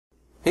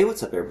Hey,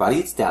 what's up everybody,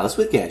 it's Dallas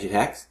with Gadget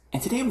Hacks,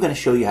 and today I'm going to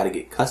show you how to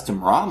get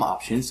custom ROM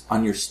options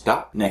on your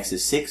stock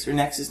Nexus 6 or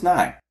Nexus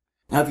 9.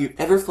 Now if you've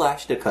ever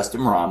flashed a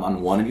custom ROM on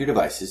one of your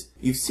devices,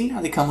 you've seen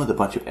how they come with a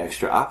bunch of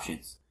extra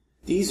options.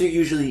 These are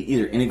usually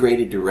either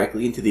integrated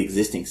directly into the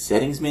existing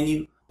settings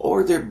menu,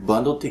 or they're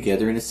bundled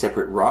together in a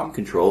separate ROM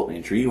control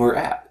entry or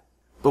app.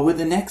 But with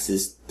the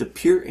Nexus, the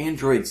pure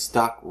Android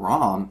stock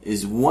ROM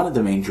is one of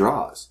the main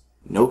draws.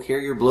 No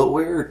carrier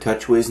bloatware or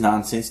TouchWiz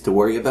nonsense to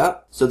worry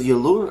about, so the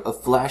allure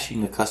of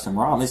flashing a custom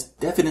ROM is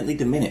definitely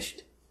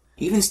diminished.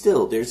 Even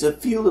still, there's a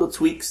few little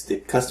tweaks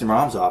that custom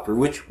ROMs offer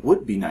which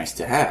would be nice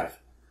to have.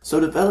 So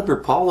developer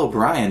Paul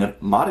O'Brien of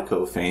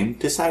Modico fame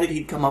decided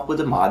he'd come up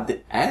with a mod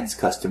that adds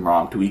custom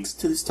ROM tweaks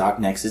to the stock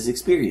Nexus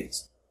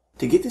experience.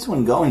 To get this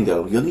one going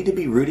though, you'll need to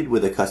be rooted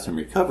with a custom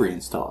recovery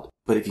installed.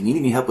 But if you need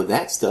any help with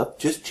that stuff,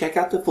 just check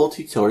out the full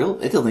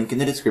tutorial at the link in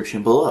the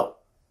description below.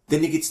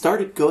 Then to get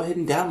started, go ahead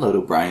and download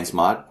O'Brien's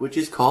mod, which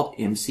is called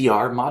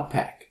MCR Mod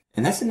Pack.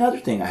 And that's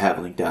another thing I have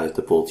linked out at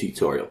the full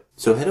tutorial.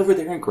 So head over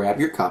there and grab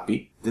your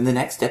copy, then the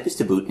next step is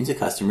to boot into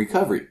custom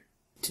recovery.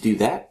 To do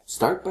that,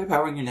 start by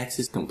powering your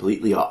Nexus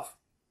completely off.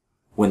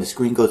 When the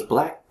screen goes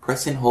black,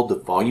 press and hold the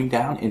volume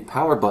down and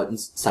power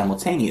buttons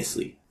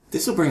simultaneously.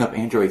 This will bring up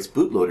Android's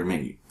bootloader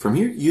menu. From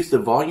here, use the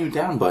volume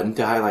down button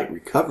to highlight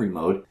recovery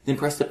mode, then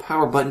press the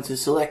power button to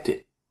select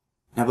it.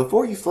 Now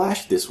before you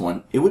flash this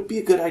one, it would be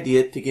a good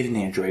idea to get an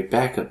Android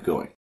backup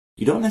going.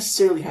 You don't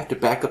necessarily have to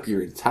back up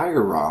your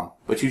entire ROM,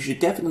 but you should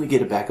definitely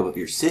get a backup of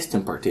your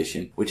system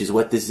partition, which is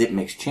what this zip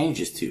makes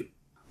changes to.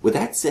 With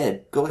that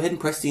said, go ahead and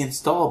press the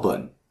install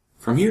button.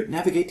 From here,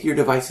 navigate to your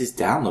device's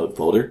download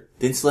folder,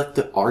 then select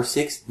the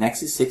R6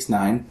 Nexus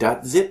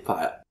 69.zip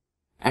file.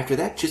 After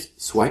that, just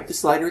swipe the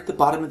slider at the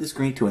bottom of the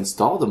screen to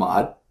install the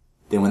mod,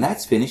 then when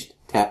that's finished,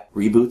 tap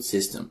Reboot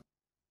System.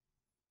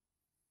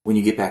 When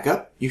you get back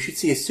up, you should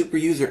see a super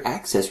user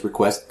access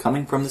request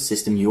coming from the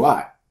system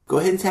UI. Go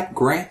ahead and tap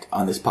Grant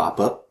on this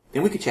pop-up,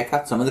 then we can check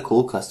out some of the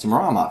cool custom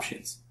ROM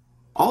options.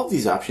 All of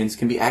these options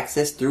can be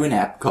accessed through an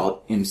app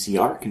called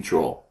MCR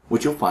Control,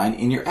 which you'll find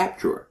in your app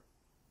drawer.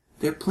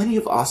 There are plenty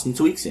of awesome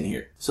tweaks in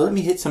here, so let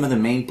me hit some of the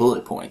main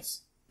bullet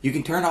points. You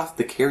can turn off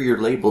the carrier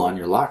label on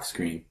your lock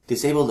screen,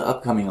 disable the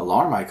upcoming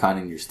alarm icon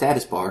in your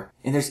status bar,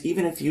 and there's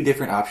even a few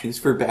different options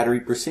for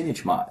battery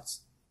percentage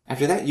mods.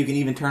 After that, you can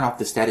even turn off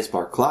the status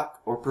bar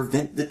clock or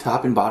prevent the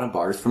top and bottom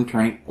bars from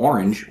turning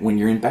orange when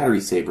you're in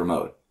battery saver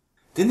mode.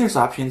 Then there's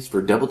options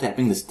for double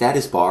tapping the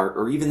status bar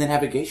or even the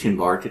navigation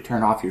bar to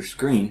turn off your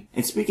screen.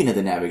 And speaking of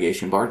the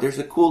navigation bar, there's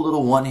a cool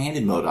little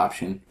one-handed mode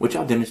option, which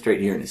I'll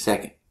demonstrate here in a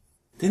second.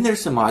 Then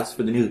there's some mods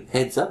for the new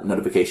heads-up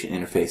notification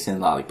interface in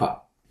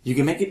Lollipop. You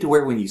can make it to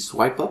where when you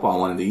swipe up on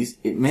one of these,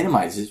 it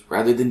minimizes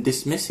rather than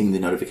dismissing the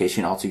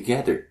notification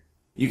altogether.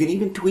 You can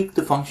even tweak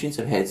the functions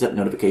of heads-up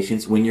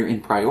notifications when you're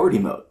in priority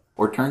mode,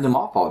 or turn them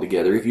off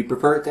altogether if you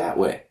prefer it that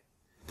way.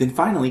 Then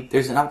finally,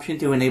 there's an option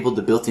to enable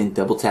the built-in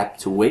double tap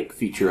to wake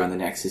feature on the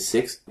Nexus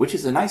 6, which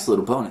is a nice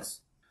little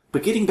bonus.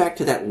 But getting back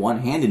to that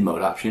one-handed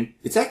mode option,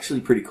 it's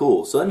actually pretty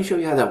cool, so let me show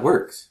you how that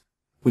works.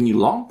 When you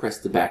long press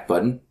the back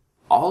button,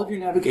 all of your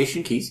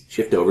navigation keys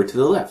shift over to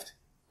the left.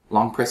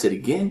 Long press it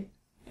again,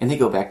 and they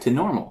go back to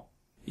normal.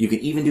 You can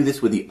even do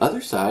this with the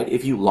other side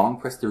if you long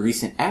press the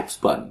recent apps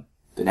button.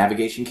 The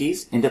navigation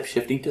keys end up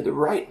shifting to the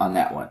right on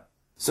that one.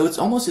 So it's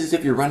almost as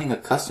if you're running a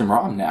custom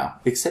ROM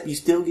now, except you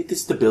still get the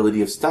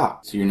stability of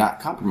stock, so you're not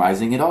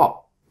compromising at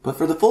all. But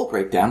for the full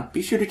breakdown,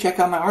 be sure to check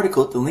out my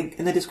article at the link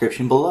in the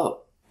description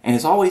below. And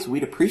as always,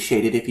 we'd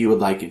appreciate it if you would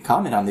like and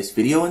comment on this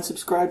video and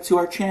subscribe to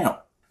our channel.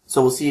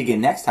 So we'll see you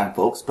again next time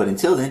folks, but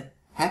until then,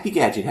 happy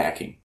gadget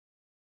hacking!